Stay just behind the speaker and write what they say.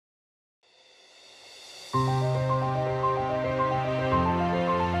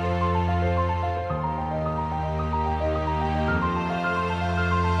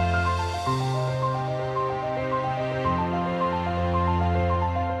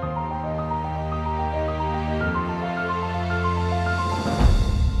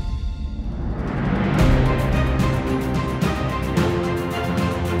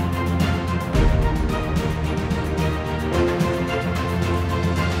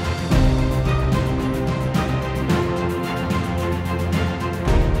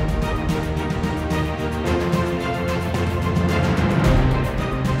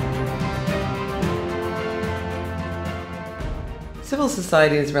civil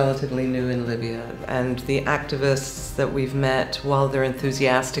society is relatively new in Libya, and the activists that we've met, while they're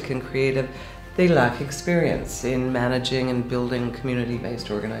enthusiastic and creative, they lack experience in managing and building community-based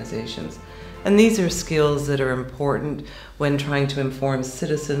organizations. And these are skills that are important when trying to inform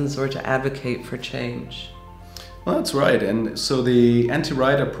citizens or to advocate for change. Well, that's right. And so the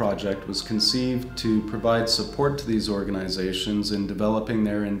AnteRaeda project was conceived to provide support to these organizations in developing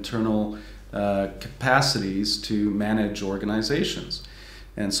their internal capacities to manage organizations.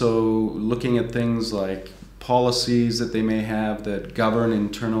 And so looking at things like policies that they may have that govern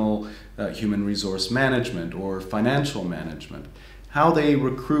internal human resource management or financial management, how they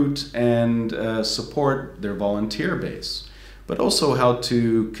recruit and support their volunteer base, but also how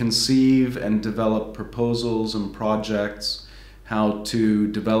to conceive and develop proposals and projects, how to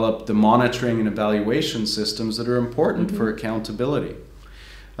develop the monitoring and evaluation systems that are important for accountability.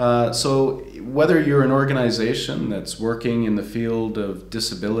 So whether you're an organization that's working in the field of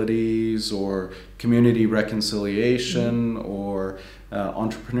disabilities or community reconciliation or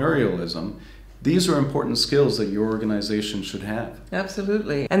entrepreneurialism, these are important skills that your organization should have.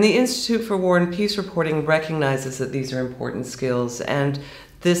 Absolutely. And the Institute for War and Peace Reporting recognizes that these are important skills, and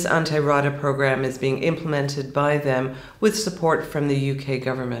this AnteRaeda program is being implemented by them with support from the UK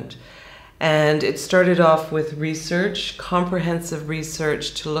government. And it started off with research, comprehensive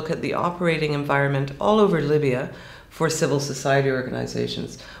research, to look at the operating environment all over Libya for civil society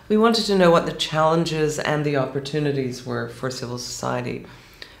organizations. We wanted to know what the challenges and the opportunities were for civil society.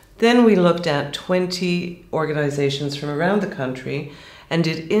 Then we looked at 20 organizations from around the country and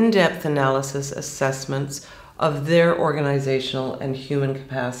did in-depth analysis assessments of their organizational and human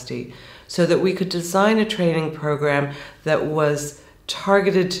capacity so that we could design a training program that was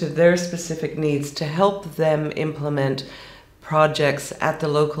targeted to their specific needs to help them implement projects at the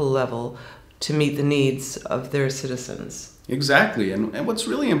local level to meet the needs of their citizens. Exactly, and what's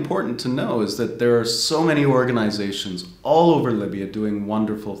really important to know is that there are so many organizations all over Libya doing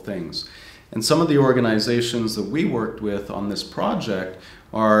wonderful things. And some of the organizations that we worked with on this project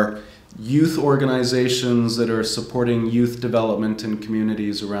are youth organizations that are supporting youth development in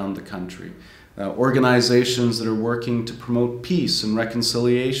communities around the country. Organizations that are working to promote peace and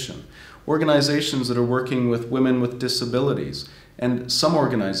reconciliation, organizations that are working with women with disabilities, and some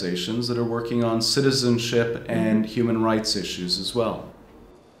organizations that are working on citizenship and human rights issues as well.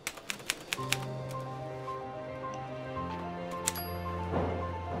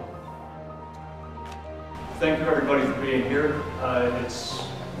 Thank you everybody for being here. It's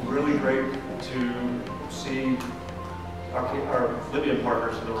really great to see our Libyan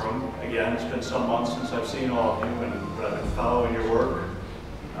partners in the room again. It's been some months since I've seen all of you, and I've been following your work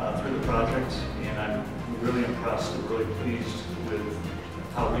through the project, and I'm really impressed and really pleased with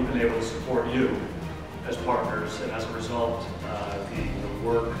how we've been able to support you as partners, and as a result, the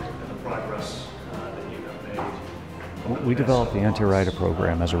work and the progress that you have made. We developed the AnteRaeda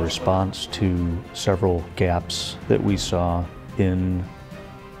program as a response to several gaps that we saw in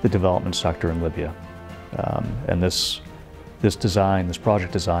the development sector in Libya. And this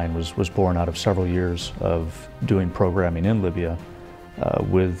project design was born out of several years of doing programming in Libya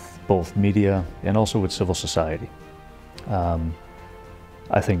with both media and also with civil society.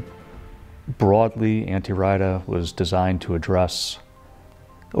 I think broadly, AnteRaeda was designed to address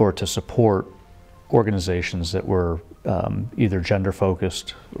or to support organizations that were either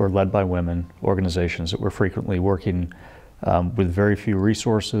gender-focused or led by women, organizations that were frequently working with very few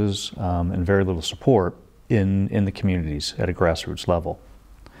resources and very little support in the communities at a grassroots level.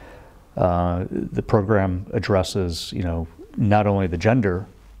 The program addresses, not only the gender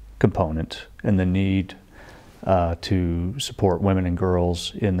component and the need to support women and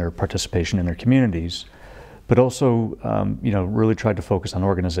girls in their participation in their communities, but also, really tried to focus on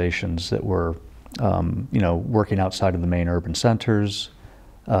organizations that were, working outside of the main urban centers,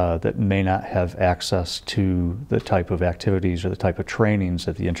 that may not have access to the type of activities or the type of trainings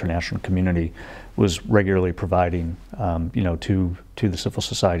that the international community was regularly providing, to the civil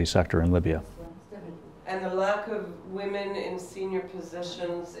society sector in Libya. And the lack of women in senior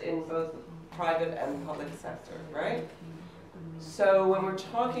positions in both private and public sector, right? So when we're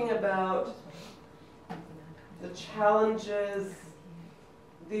talking about the challenges,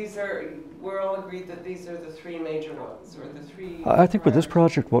 we're all agreed that these are the three major ones, or the three... I think with this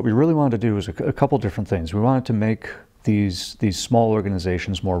project, what we really wanted to do is a couple different things. We wanted to make these small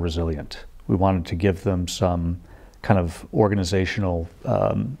organizations more resilient. We wanted to give them some kind of organizational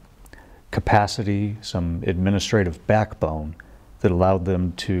capacity, some administrative backbone that allowed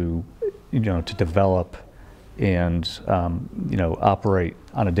them to, to develop and, operate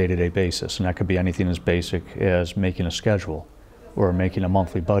on a day-to-day basis. And that could be anything as basic as making a schedule or making a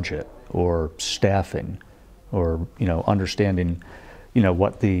monthly budget or staffing or, understanding,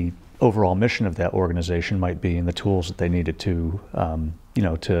 what the overall mission of that organization might be and the tools that they needed to,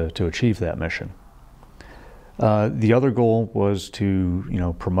 to achieve that mission. The other goal was to,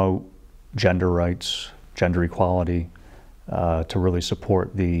 promote gender rights, gender equality, to really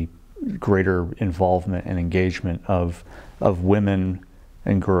support the greater involvement and engagement of women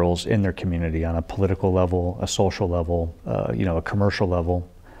and girls in their community on a political level, a social level, a commercial level,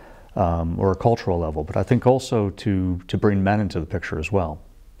 or a cultural level. But I think also to bring men into the picture as well,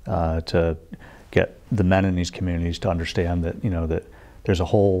 to get the men in these communities to understand that, that there's a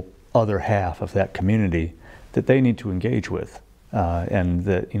whole other half of that community that they need to engage with. And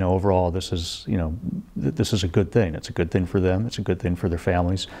that, overall this is, this is a good thing. It's a good thing for them, it's a good thing for their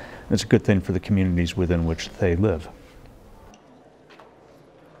families, and it's a good thing for the communities within which they live.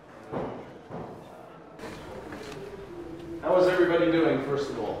 How is everybody doing, first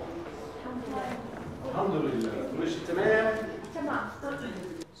of all? Alhamdulillah.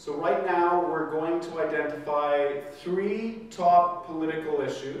 So right now we're going to identify 3 top political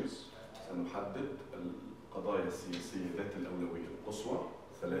issues. القضايا السياسية ذات الأولوية القصوى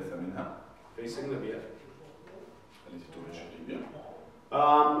 3 منها facing Libya. التي تواجه ليبيا.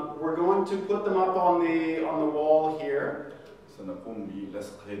 We're going to put them up on the wall here. سنقوم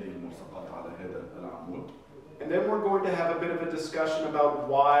بلصق هذه الملصقات على هذا العمود. And then we're going to have a bit of a discussion about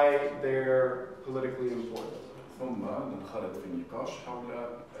why they're politically important. ثم ننخرط في النقاش حول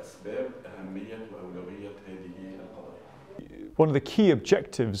أسباب أهمية وأولوية هذه القضايا. One of the key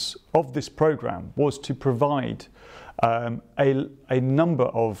objectives of this programme was to provide a number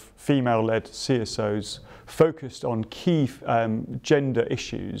of female-led CSOs focused on key gender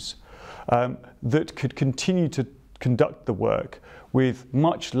issues that could continue to conduct the work with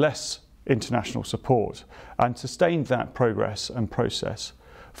much less international support and sustain that progress and process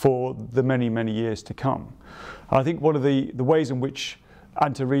for the many, many years to come. I think one of the ways in which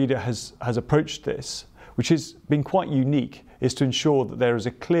AnteRaeda has approached this, which has been quite unique, is to ensure that there is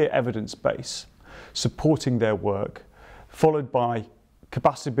a clear evidence base supporting their work, followed by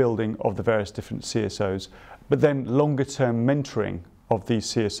capacity building of the various different CSOs, but then longer term mentoring of these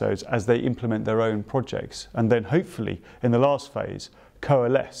CSOs as they implement their own projects, and then hopefully in the last phase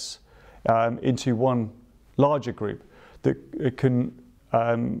coalesce into one larger group that can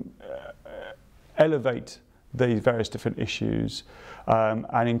elevate these various different issues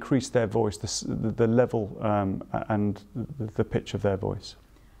and increase their voice, the level and the pitch of their voice.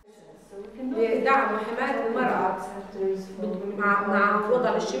 لدعم وحماية المرأة مع الوضع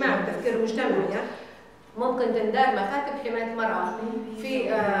الاجتماعي والتفكير المجتمعي ممكن تندار مكاتب حماية المرأة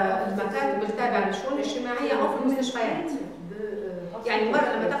في المكاتب التابعة للشؤون الاجتماعية أو في المستشفيات. يعني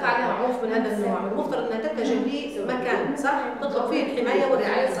المرأة لما تقع عليها عنف من هذا النوع المفترض أنها تتجه لمكان صح تطلب فيه الحماية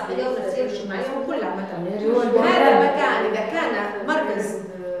والرعاية الصحية والنفسية والاجتماعية وكلها مثلا. هذا المكان إذا كان مركز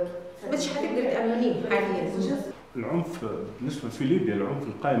مش حتقدر تأمنيه حاليا. العنف بالنسبة في ليبيا العنف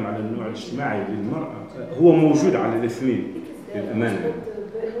القائم على النوع الاجتماعي للمرأة هو موجود على الاثنين للأمانة.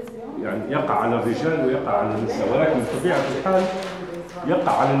 يعني يقع على الرجال ويقع على النساء، ولكن بطبيعة الحال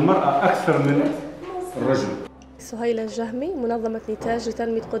يقع على المرأة أكثر من الرجل. سهيلة الجهمي، منظمة نتاج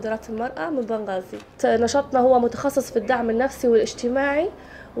لتنمية قدرات المرأة من بنغازي. نشاطنا هو متخصص في الدعم النفسي والاجتماعي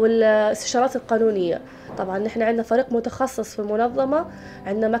والاستشارات القانونية. طبعا نحن عندنا فريق متخصص في المنظمة،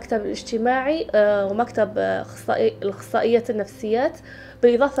 عندنا مكتب الاجتماعي ومكتب الأخصائيات النفسيات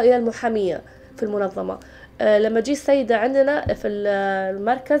بالإضافة إلى المحامية في المنظمة. لما تجي السيدة عندنا في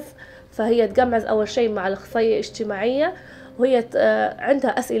المركز فهي تجمع أول شيء مع الأخصائية الاجتماعية، وهي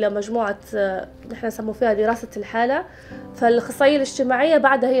عندها أسئلة مجموعة نحن نسمو فيها دراسة الحالة. فالأخصائية الاجتماعية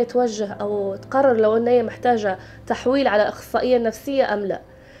بعدها هي توجه أو تقرر لو أن هي محتاجة تحويل على الأخصائية النفسية أم لا.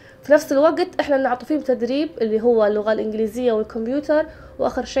 في نفس الوقت إحنا نعطي فيهم تدريب اللي هو اللغة الإنجليزية والكمبيوتر،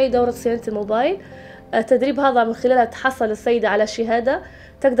 وآخر شيء دورة صيانة الموبايل. التدريب هذا من خلالها تحصل السيدة على شهادة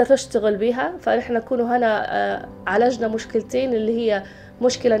تقدر تشتغل بها. فنحن نكون هنا عالجنا مشكلتين اللي هي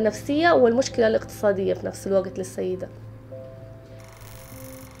المشكلة النفسية والمشكلة الاقتصادية في نفس الوقت للسيدة.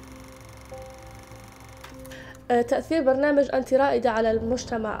 تأثير برنامج أنترائدة على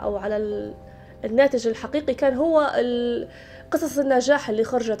المجتمع أو على الناتج الحقيقي كان هو قصص النجاح اللي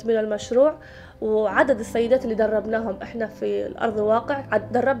خرجت من المشروع، وعدد السيدات اللي دربناهم احنا في الأرض الواقع.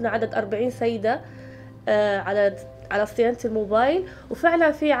 دربنا عدد 40 سيدة على صيانة الموبايل،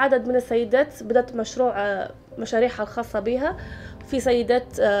 وفعلا في عدد من السيدات بدأت مشاريعها الخاصة بها. في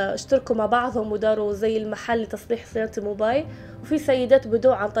سيدات اشتركوا مع بعضهم وداروا زي المحل لتصليح صيانة الموبايل، وفي سيدات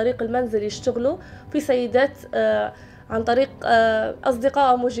بدوا عن طريق المنزل يشتغلوا، في سيدات عن طريق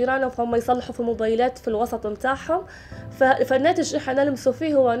أصدقائهم وجيرانهم، فهم يصلحوا في الموبايلات في الوسط متاعهم. فالناتج إحنا نلمسه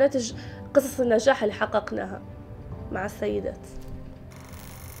فيه هو ناتج قصص النجاح اللي حققناها مع السيدات.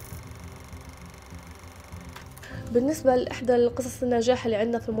 بالنسبة لإحدى القصص النجاح اللي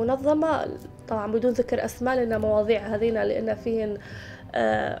عندنا في المنظمة، طبعا بدون ذكر أسماء لأن مواضيع هذينا لأن فيهن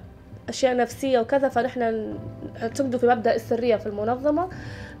أشياء نفسية وكذا، فنحن نعتمد في مبدأ السرية في المنظمة.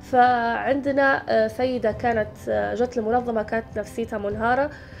 فعندنا سيدة كانت جت المنظمة كانت نفسيتها منهارة،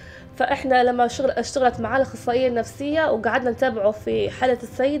 فإحنا لما اشتغلت معاه الأخصائية النفسية وقعدنا نتابعه في حالة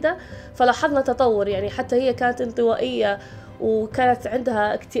السيدة، فلاحظنا تطور. يعني حتى هي كانت انطوائية وكانت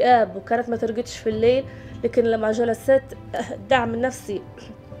عندها اكتئاب وكانت ما ترقدش في الليل، لكن لما جلست الدعم النفسي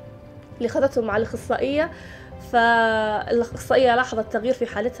اللي خذته مع الأخصائية، فالأخصائية لاحظت تغيير في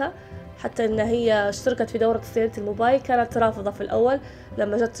حالتها، حتى إن هي اشتركت في دورة صيانة الموبايل. كانت رافضة في الأول،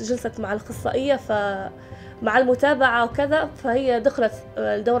 لما جلست مع الأخصائية مع المتابعة وكذا، فهي دخلت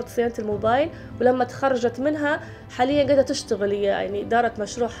دورة صيانة الموبايل، ولما تخرجت منها حاليا قاعدة تشتغل. يعني دارت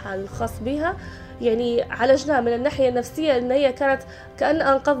مشروعها الخاص بها، يعني عالجناها من الناحية النفسية، إن هي كانت كأن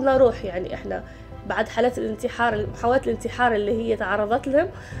أنقذنا روح. يعني إحنا بعد حالات الانتحار، محاولات الانتحار اللي هي تعرضت لهم،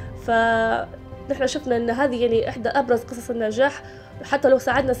 فنحن شفنا إن هذه يعني إحدى أبرز قصص النجاح. حتى لو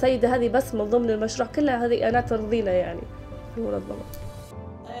ساعدنا سيدة هذه بس من ضمن المشروع كلها، هذه أنا ترضينا يعني في المنظمة.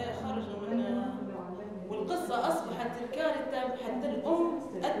 خرجوا من والقصة أصبحت الكارثة حتى الأم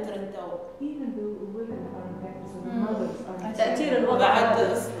أثرت تأثير الوضع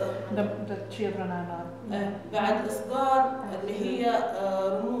بعد إصدار اللي هي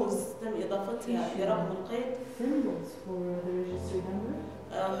رموز تم إضافتها لرقم القيد.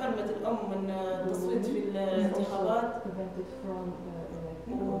 حرمت الأم من التصويت في الانتخابات،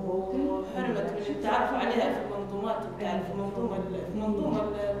 وحرمت من التعرف عليها في المنظومات، في منظومة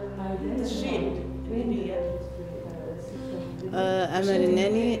التسجيل الليبية. أمل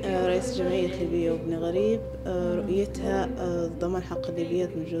الناني، رئيس جمعية ليبيا وابن غريب. رؤيتها ضمان حق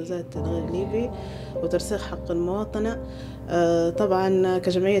الليبيات من جوازات الغير ليبي وترسيخ حق المواطنة. طبعا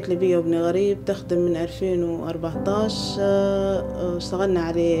كجمعية ليبيا وابن غريب تخدم من 2014. اشتغلنا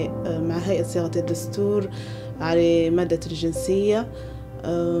على مع هيئة صياغة الدستور على مادة الجنسية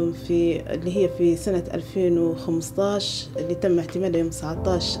اللي هي في سنة 2015 اللي تم اعتمادها يوم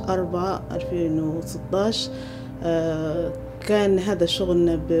 19/4/2016. كان هذا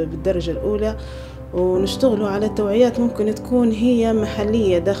شغلنا بالدرجة الأولى، ونشتغلوا على توعيات ممكن تكون هي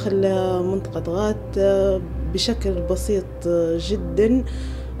محلية داخل منطقة غات بشكل بسيط جدا.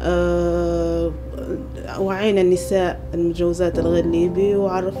 وعينا النساء المتجوزات الغير ليبي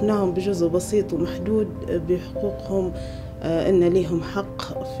وعرفناهم بجزء بسيط ومحدود بحقوقهم، إن ليهم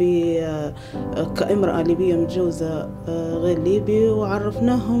حق في كامرأة ليبية متجوزة غير ليبي،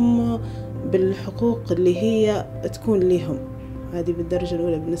 وعرفناهم بالحقوق اللي هي تكون لهم. هذه بالدرجة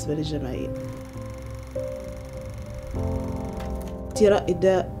الأولى بالنسبة للجمعية.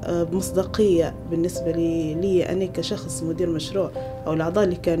 رائدة بمصداقية بالنسبة لي أنا كشخص مدير مشروع، أو الأعضاء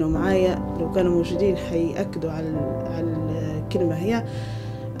اللي كانوا معايا لو كانوا موجودين حيأكدوا على الكلمة هي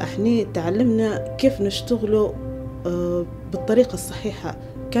احنا تعلمنا كيف نشتغلوا بالطريقة الصحيحة.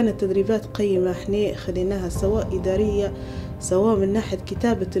 كانت تدريبات قيمة احنا خليناها سواء إدارية سواء من ناحية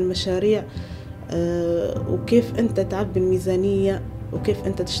كتابة المشاريع، وكيف أنت تعبي الميزانية وكيف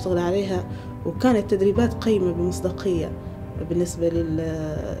أنت تشتغل عليها. وكانت تدريبات قيمة بمصداقية بالنسبة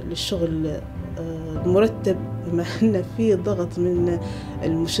للشغل المرتب، مع أن فيه ضغط من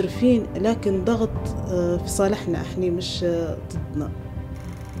المشرفين لكن ضغط في صالحنا احنا مش ضدنا.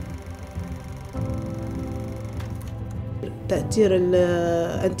 تأثير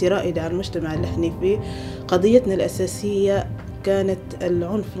الأنترائيدا على المجتمع اللي احنا فيه، قضيتنا الأساسية كانت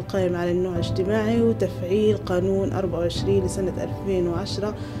العنف القائم على النوع الاجتماعي وتفعيل قانون 24 لسنة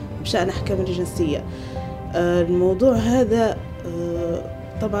 2010 بشأن أحكام الجنسية. الموضوع هذا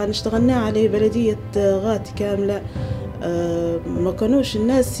طبعا اشتغلنا عليه بلدية غات كاملة. ما كانوش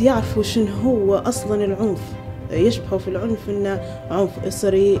الناس يعرفوا شنو هو أصلا العنف، يشبحوا في العنف إنه عنف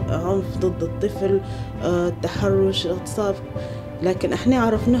أسري، عنف ضد الطفل، تحرش، اغتصاب. لكن احنا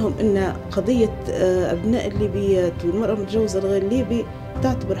عرفناهم إن قضية أبناء الليبيات والمرأة المتجوزة الغير ليبي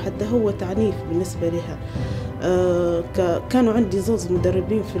تعتبر حتى هو تعنيف بالنسبة لها. كانوا عندي زوج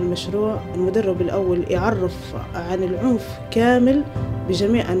مدربين في المشروع. المدرب الأول يعرف عن العنف كامل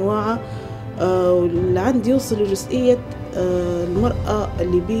بجميع أنواعه، واللي عندي يوصل لجزئية المرأة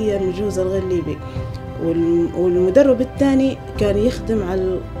الليبية المتجوزة الغير ليبي. والمدرب الثاني كان يخدم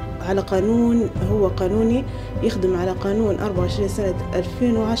على قانون هو قانوني، يخدم على قانون 24 سنة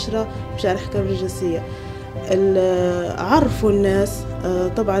 2010 بشأن أحكام الجنسية. عرفوا الناس.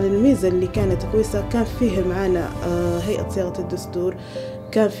 طبعا الميزة اللي كانت كويسة كان فيه معنا هيئة صياغة الدستور،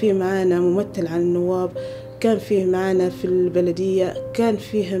 كان فيه معنا ممثل عن النواب، كان فيه معنا في البلدية، كان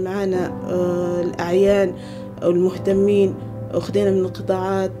فيه معنا الأعيان والمهتمين، وخدينا من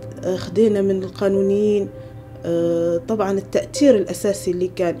القطاعات، خدينا من القانونيين. طبعا التأثير الأساسي اللي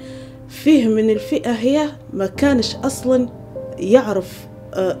كان فيه من الفئة هي ما كانش أصلا يعرف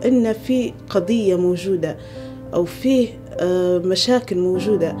إن في قضية موجودة أو فيه مشاكل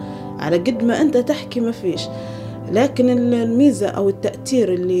موجودة. على قد ما أنت تحكي ما فيش، لكن الميزة أو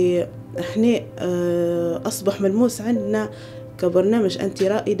التأثير اللي احنا أصبح ملموس عندنا كبرنامج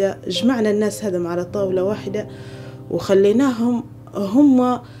أنترائدة، جمعنا الناس هذا على طاولة واحدة وخليناهم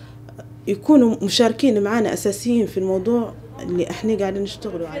هم يكونوا مشاركين معنا أساسيين في الموضوع اللي احنا قاعدين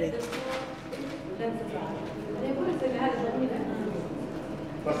نشتغلوا عليه.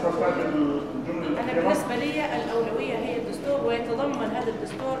 أنا بالنسبة لي الأولوية هي الدستور، ويتضمن هذا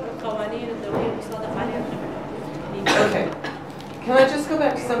الدستور القوانين الدولية المصادق عليها. Okay. Can I just go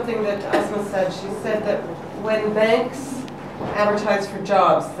back to something that Asma said? She said that when banks advertise for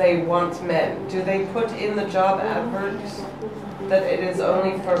jobs, they want men. Do they put in the job advert that it is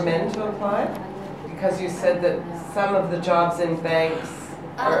only for men to apply? Because you said that some of the jobs in banks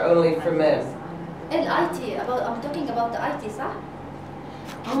are only for men. الIT, I'm talking about the IT, صح؟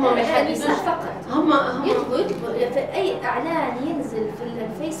 هم النساء فقط. هم يدخل في أي إعلان ينزل في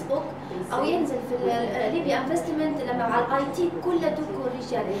الفيسبوك أو ينزل في ليبيا انفستمنت لما على الIT كله تذكر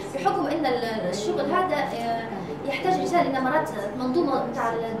رجال، بحكم إن الشغل هذا يحتاج رجال، لأن مرات المنظومة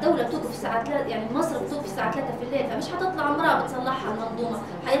بتاع الدولة بتوقف الساعة 3، يعني مصر بتوقف الساعة 3 في الليل، فمش حتطلع امرأة بتصلحها المنظومة،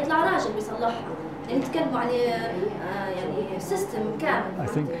 حيطلع راجل بيصلحها. يعني نتكلموا عن يعني سيستم كامل،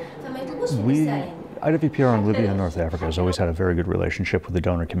 فما يطلبوش النساء يعني. IWPR in Libya and North Africa has always had a very good relationship with the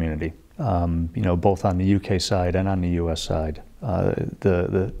donor community, you know, both on the UK side and on the US side.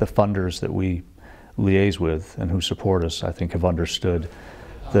 The funders that we liaise with and who support us, I think, have understood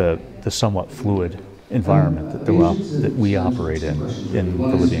the somewhat fluid environment that we operate in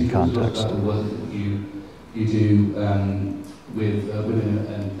the Libyan context. You do with women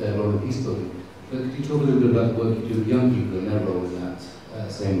and their role in peace building. But could you talk a little bit about the work you do with young people and their role in that?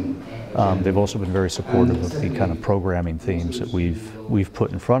 They've also been very supportive of the kind of programming themes that we've put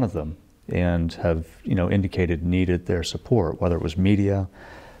in front of them, and have, you know, indicated needed their support, whether it was media,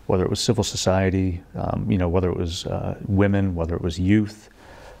 whether it was civil society, you know, whether it was women, whether it was youth.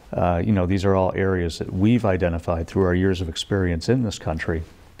 You know, these are all areas that we've identified through our years of experience in this country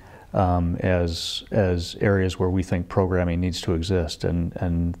as areas where we think programming needs to exist,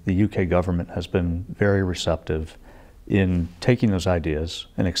 and the UK government has been very receptive in taking those ideas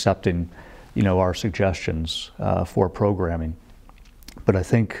and accepting, you know, our suggestions for programming. But I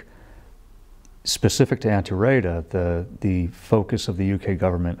think specific to AnteRaeda, the focus of the UK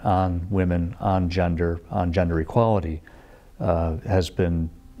government on women, on gender equality has been,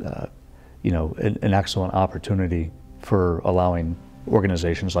 you know, an excellent opportunity for allowing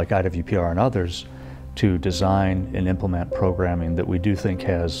organizations like IWPR and others to design and implement programming that we do think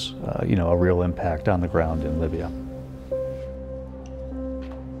has, you know, a real impact on the ground in Libya.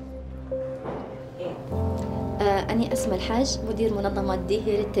 أنا أسمى الحاج، مدير منظمة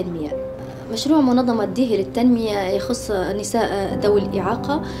دهي للتنمية. مشروع منظمة دهي للتنمية يخص نساء ذوي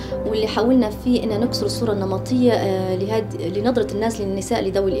الإعاقة، واللي حاولنا فيه أن نكسر الصورة النمطية لنظرة الناس للنساء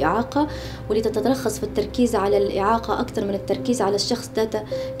لذوي الإعاقة، واللي تترخص في التركيز على الإعاقة أكثر من التركيز على الشخص ذاته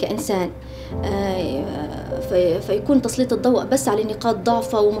كإنسان، فيكون تسليط الضوء بس على نقاط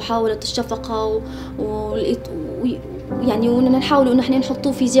ضعفه ومحاولة الشفقة يعني ونحاول ان احنا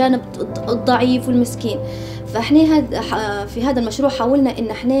نحطوه في جانب الضعيف والمسكين. فاحنا في هذا المشروع حاولنا ان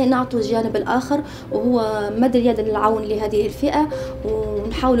احنا نعطوا الجانب الاخر، وهو مد اليد للعون لهذه الفئه،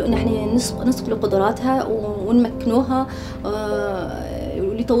 ونحاول ان احنا نصقل قدراتها ونمكنوها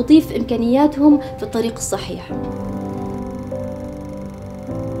لتوظيف امكانياتهم في الطريق الصحيح.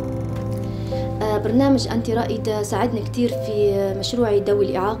 برنامج أنترائيدا ساعدني كثير في مشروعي ذوي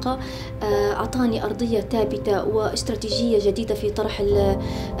الإعاقة، أعطاني أرضية ثابتة واستراتيجية جديدة في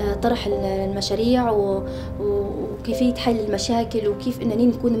طرح المشاريع وكيفية حل المشاكل، وكيف أنني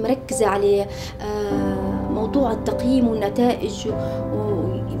نكون مركزة على موضوع التقييم والنتائج،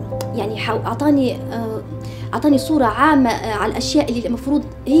 يعني أعطاني صورة عامة على الأشياء اللي المفروض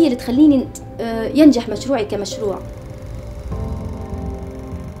هي اللي تخليني ينجح مشروعي كمشروع.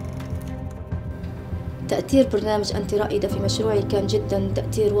 تأثير برنامج أنترائيدا في مشروعي كان جدا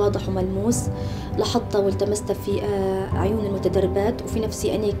تأثير واضح وملموس، لاحظته والتمسته في عيون المتدربات وفي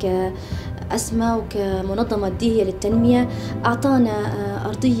نفسي أنا كأسمى وكمنظمة دهية للتنمية. أعطانا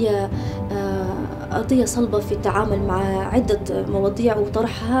أرضية أرضية صلبة في التعامل مع عدة مواضيع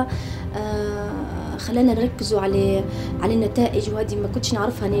وطرحها خلانا نركزوا على النتائج، وهذه ما كنتش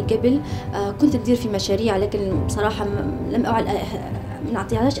نعرفها أنا قبل. كنت ندير في مشاريع لكن بصراحة لم ما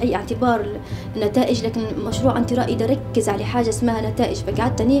نعطيهاش أي اعتبار النتائج، لكن مشروع أنترائيدا ركز على حاجة اسمها نتائج،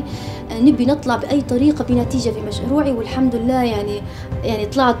 فقعدت أنا نبي نطلع بأي طريقة بنتيجة في مشروعي، والحمد لله يعني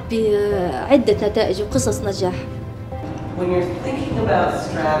طلعت بعدة نتائج وقصص نجاح. When you're thinking about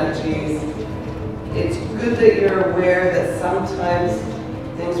strategies, it's good that you're aware that sometimes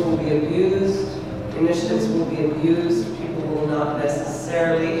things will be abused, initiatives will be abused, people will not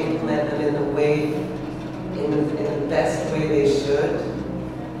necessarily implement them in the best way they should.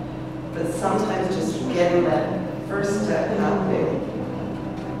 But sometimes just getting that first step happening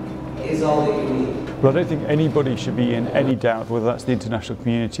is all that you need. But I don't think anybody should be in any doubt, whether that's the international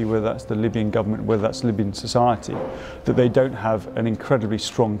community, whether that's the Libyan government, whether that's Libyan society, that they don't have an incredibly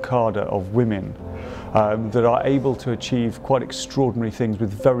strong cadre of women that are able to achieve quite extraordinary things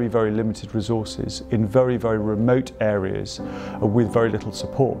with very, very limited resources in very, very remote areas with very little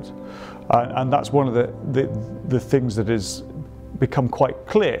support. And that's one of the things that has become quite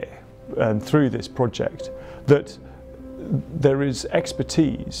clear through this project, that there is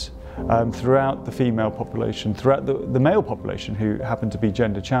expertise throughout the female population, throughout the male population who happen to be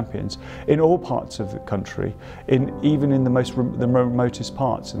gender champions in all parts of the country, even in the remotest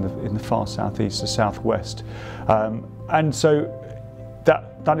parts in the far southeast, the southwest, and so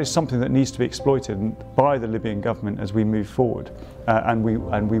that is something that needs to be exploited by the Libyan government as we move forward, and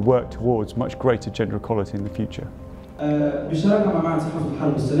we work towards much greater gender equality in the future. بالشراكة مع معهد صحافة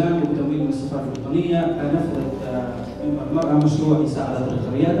الحرب والسلام وبتمويل من السفارة البريطانية نفذت المرأة مشروع نساء على طريق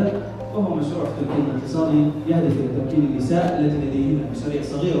الريادة، وهو مشروع في التمكين الاقتصادي يهدف إلى تمكين النساء التي لديهن مشاريع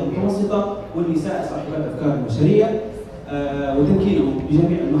صغيرة ومتوسطة والنساء صاحبات أفكار مشاريع وتمكينهم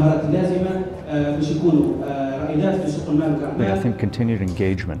بجميع المهارات اللازمة باش يكونوا رائدات في سوق المال والأعمال. I think continued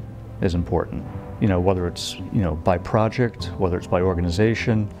engagement is important. Whether it's by project, whether it's by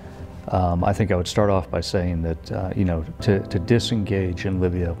organization. I think I would start off by saying that to disengage in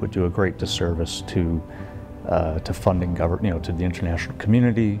Libya would do a great disservice to funding to the international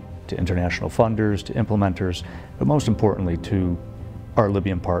community, to international funders, to implementers, but most importantly to our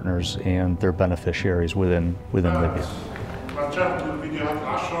Libyan partners and their beneficiaries within Libya. شاهدوا الفيديوهات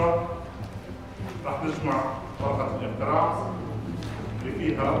العشرة راح نجمع ورقة الاقتراع اللي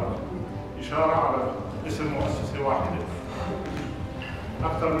فيها إشارة على اسم مؤسسة واحدة.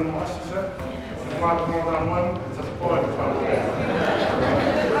 أكثر من مؤسسة more than one is a spoil fund.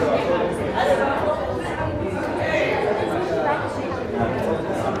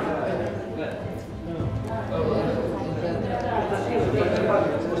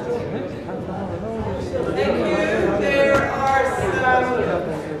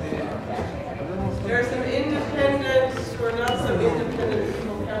 There are some independents who are not so independent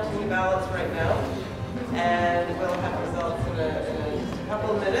people counting the ballots right now, and we'll have results in a couple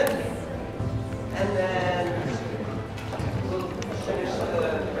of minutes, and then we'll finish the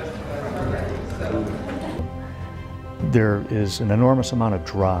rest of our program. There is an enormous amount of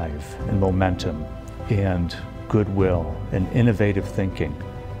drive and momentum and goodwill and innovative thinking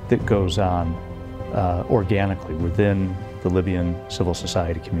that goes on organically within the Libyan civil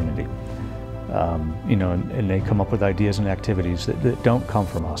society community. And they come up with ideas and activities that don't come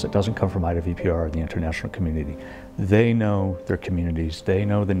from us. It doesn't come from IWPR or the international community. They know their communities, they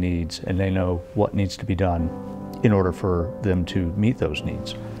know the needs, and they know what needs to be done in order for them to meet those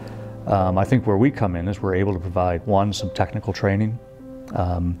needs. I think where we come in is we're able to provide, one, some technical training,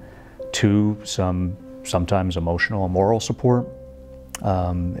 two, sometimes emotional and moral support,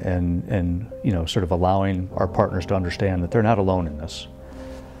 and sort of allowing our partners to understand that they're not alone in this.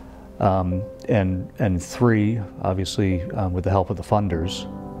 And three, obviously, with the help of the funders,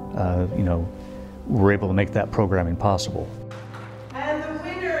 we're able to make that programming possible. And the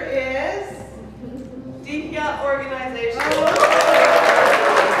winner is Libyan Organisations.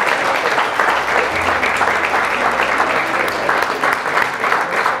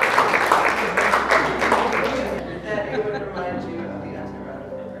 That it would remind you of the AnteRaeda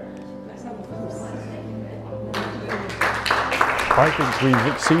Programme. I think we've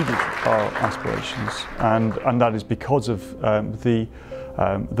exceeded our aspirations, and that is because of the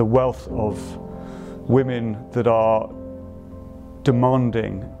wealth of women that are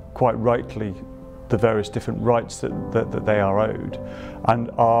demanding, quite rightly, the various different rights that they are owed, and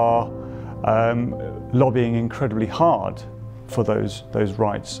are lobbying incredibly hard for those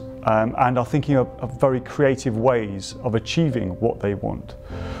rights, and are thinking of very creative ways of achieving what they want.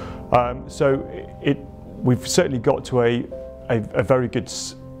 So we've certainly got to a very good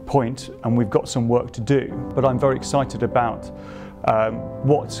point and we've got some work to do, but I'm very excited about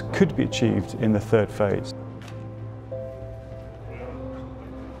what could be achieved in the third phase.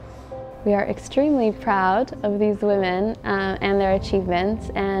 We are extremely proud of these women and their achievements,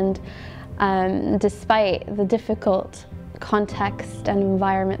 and despite the difficult context and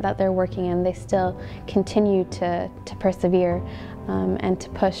environment that they're working in, they still continue to persevere and to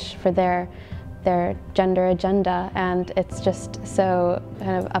push for their gender agenda, and it's just so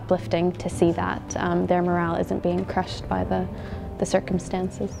kind of uplifting to see that their morale isn't being crushed by the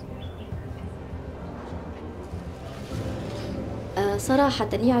circumstances. صراحة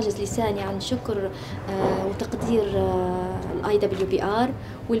يعجز لساني عن شكر وتقدير IWPR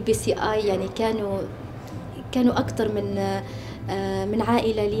والBCI، يعني كانوا أكثر من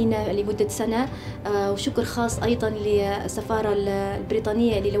عائلة لينا لمدة سنة، وشكر خاص أيضا للسفارة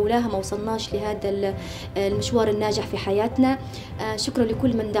البريطانية اللي لولاها ما وصلناش لهذا المشوار الناجح في حياتنا. شكرا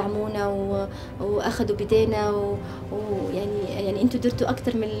لكل من دعمونا وأخذوا بيدينا، ويعني أنتوا درتوا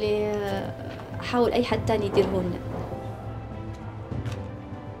أكثر من اللي حاول أي حد تاني يديره لنا.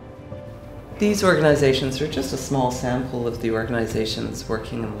 These organizations are just a small sample of the organizations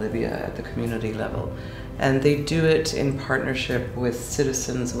working in Libya at the community level. And they do it in partnership with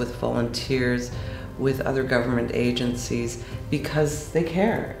citizens, with volunteers, with other government agencies, because they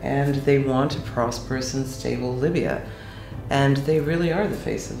care and they want a prosperous and stable Libya. And they really are the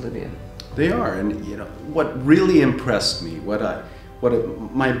face of Libya. They are, and you know what really impressed me,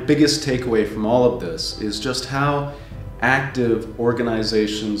 my biggest takeaway from all of this is just how active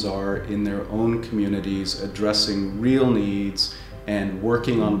organizations are in their own communities, addressing real needs and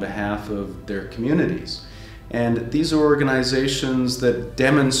working on behalf of their communities. And these are organizations that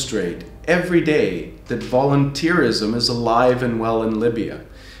demonstrate every day that volunteerism is alive and well in Libya.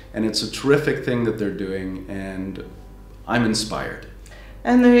 And it's a terrific thing that they're doing, and I'm inspired.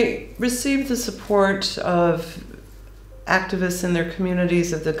 And they receive the support of activists in their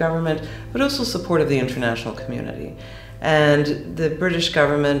communities, of the government, but also support of the international community. And the British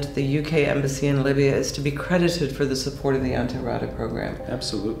government, the UK embassy in Libya, is to be credited for the support of the AnteRaeda Programme.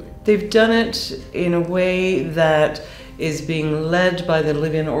 Absolutely. They've done it in a way that is being led by the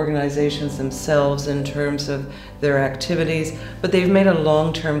Libyan organizations themselves in terms of their activities, but they've made a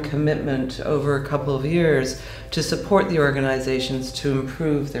long-term commitment over a couple of years to support the organizations to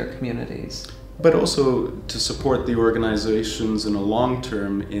improve their communities. But also to support the organizations in a long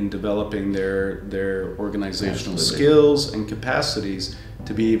term in developing their organizational skills and capacities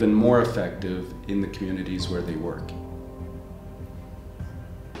to be even more effective in the communities where they work.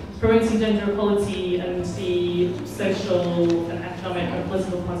 Promoting gender equality and the social and economic and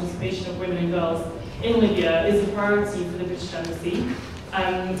political participation of women and girls in Libya is a priority for the British Embassy.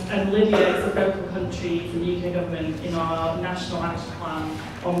 And Libya is a focal country for the UK government in our National Action Plan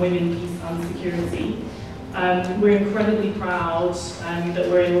on Women, Peace and Security. We're incredibly proud that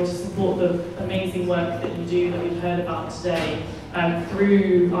we're able to support the amazing work that you do, that we've heard about today,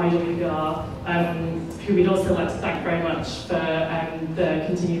 through IWPR, who we'd also like to thank very much for the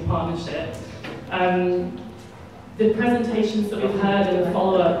continued partnership. The presentations that we've heard and the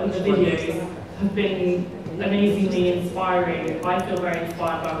follow-up and the videos have been amazingly inspiring. I feel very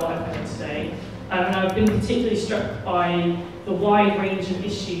inspired by what I've heard today. And I've been particularly struck by the wide range of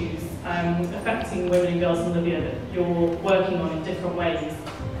issues affecting women and girls in Libya that you're working on in different ways,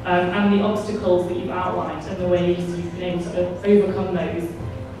 and the obstacles that you've outlined and the ways you've been able to overcome those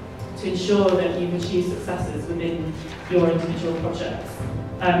to ensure that you've achieved successes within your individual projects,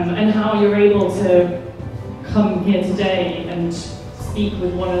 and how you're able to come here today and speak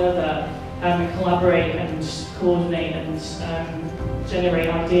with one another and collaborate and coordinate and generate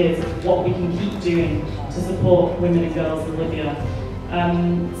ideas of what we can keep doing to support women and girls in Libya.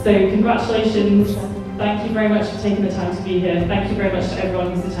 So congratulations, thank you very much for taking the time to be here. Thank you very much to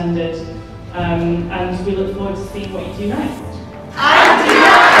everyone who's attended, and we look forward to seeing what you do next.